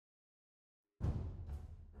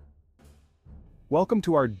Welcome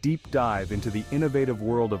to our deep dive into the innovative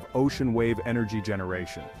world of ocean wave energy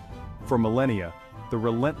generation. For millennia, the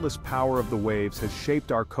relentless power of the waves has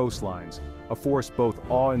shaped our coastlines, a force both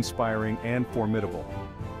awe-inspiring and formidable.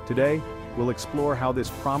 Today, we'll explore how this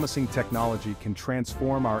promising technology can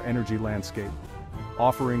transform our energy landscape,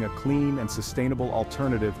 offering a clean and sustainable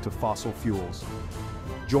alternative to fossil fuels.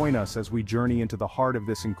 Join us as we journey into the heart of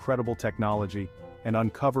this incredible technology and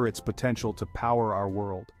uncover its potential to power our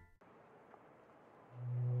world.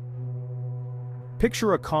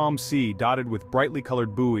 Picture a calm sea dotted with brightly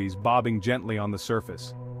colored buoys bobbing gently on the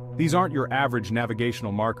surface. These aren't your average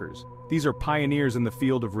navigational markers. These are pioneers in the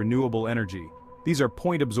field of renewable energy. These are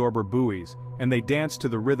point absorber buoys, and they dance to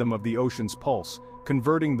the rhythm of the ocean's pulse,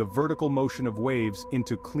 converting the vertical motion of waves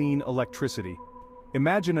into clean electricity.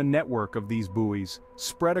 Imagine a network of these buoys,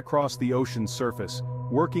 spread across the ocean's surface,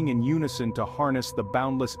 working in unison to harness the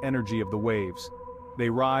boundless energy of the waves. They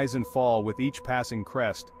rise and fall with each passing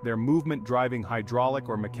crest, their movement driving hydraulic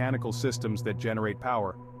or mechanical systems that generate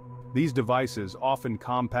power. These devices, often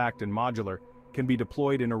compact and modular, can be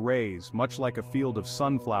deployed in arrays, much like a field of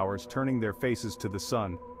sunflowers turning their faces to the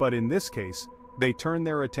sun. But in this case, they turn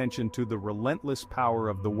their attention to the relentless power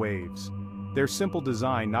of the waves. Their simple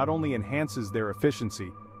design not only enhances their efficiency,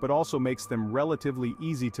 but also makes them relatively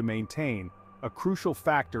easy to maintain, a crucial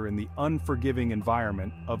factor in the unforgiving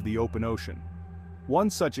environment of the open ocean.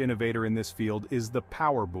 One such innovator in this field is the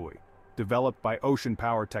Power Buoy, developed by Ocean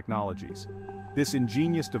Power Technologies. This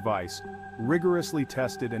ingenious device, rigorously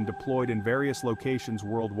tested and deployed in various locations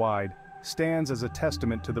worldwide, stands as a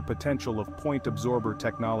testament to the potential of point absorber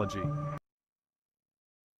technology.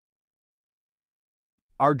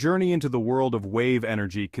 Our journey into the world of wave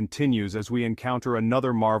energy continues as we encounter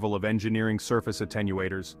another marvel of engineering: surface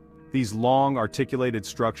attenuators. These long, articulated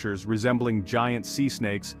structures resembling giant sea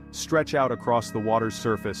snakes stretch out across the water's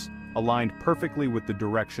surface, aligned perfectly with the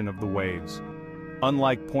direction of the waves.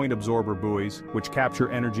 Unlike point absorber buoys, which capture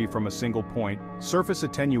energy from a single point, surface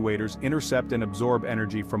attenuators intercept and absorb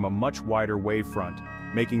energy from a much wider wavefront,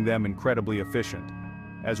 making them incredibly efficient.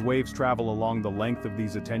 As waves travel along the length of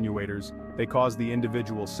these attenuators, they cause the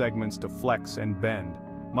individual segments to flex and bend,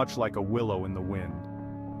 much like a willow in the wind.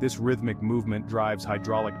 This rhythmic movement drives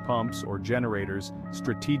hydraulic pumps or generators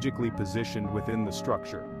strategically positioned within the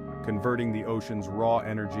structure, converting the ocean's raw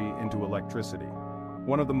energy into electricity.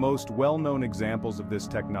 One of the most well-known examples of this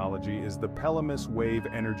technology is the Pelamis Wave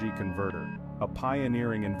Energy Converter, a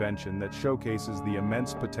pioneering invention that showcases the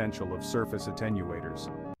immense potential of surface attenuators.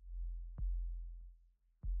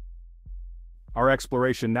 Our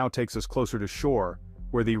exploration now takes us closer to shore,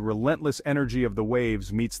 where the relentless energy of the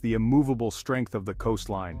waves meets the immovable strength of the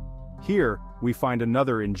coastline. Here, we find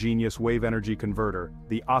another ingenious wave energy converter,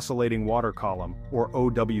 the oscillating water column, or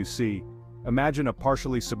OWC. Imagine a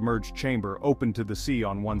partially submerged chamber open to the sea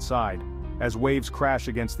on one side. As waves crash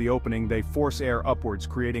against the opening, they force air upwards,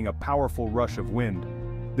 creating a powerful rush of wind.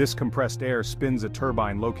 This compressed air spins a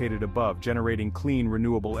turbine located above, generating clean,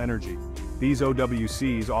 renewable energy. These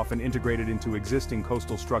OWCs, often integrated into existing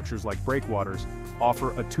coastal structures like breakwaters,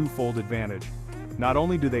 offer a twofold advantage. Not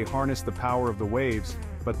only do they harness the power of the waves,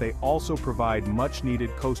 but they also provide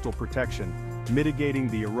much-needed coastal protection, mitigating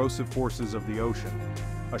the erosive forces of the ocean.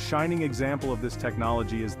 A shining example of this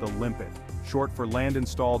technology is the Limpet, short for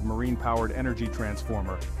Land-Installed Marine-Powered Energy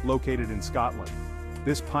Transformer, located in Scotland.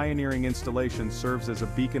 This pioneering installation serves as a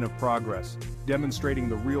beacon of progress, demonstrating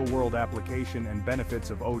the real-world application and benefits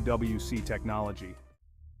of OWC technology.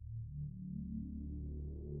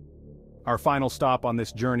 Our final stop on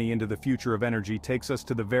this journey into the future of energy takes us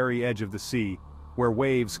to the very edge of the sea, where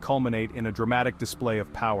waves culminate in a dramatic display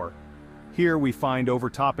of power. Here we find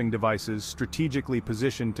overtopping devices strategically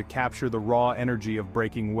positioned to capture the raw energy of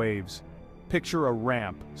breaking waves. Picture a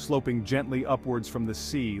ramp, sloping gently upwards from the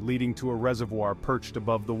sea, leading to a reservoir perched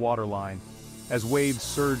above the waterline. As waves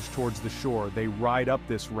surge towards the shore, they ride up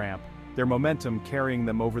this ramp, their momentum carrying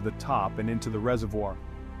them over the top and into the reservoir.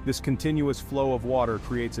 This continuous flow of water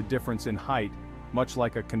creates a difference in height, much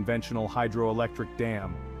like a conventional hydroelectric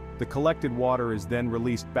dam. The collected water is then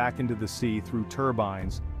released back into the sea through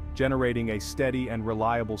turbines, generating a steady and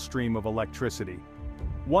reliable stream of electricity.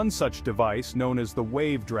 One such device, known as the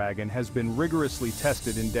Wave Dragon, has been rigorously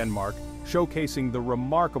tested in Denmark, showcasing the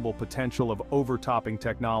remarkable potential of overtopping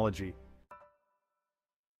technology.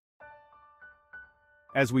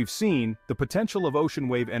 As we've seen, the potential of ocean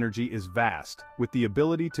wave energy is vast, with the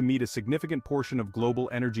ability to meet a significant portion of global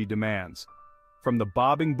energy demands. From the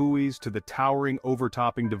bobbing buoys to the towering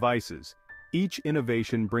overtopping devices, each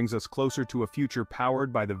innovation brings us closer to a future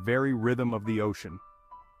powered by the very rhythm of the ocean.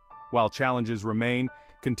 While challenges remain,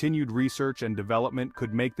 Continued research and development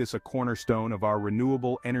could make this a cornerstone of our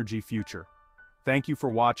renewable energy future. Thank you for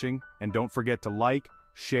watching, and don't forget to like,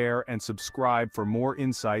 share, and subscribe for more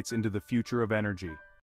insights into the future of energy.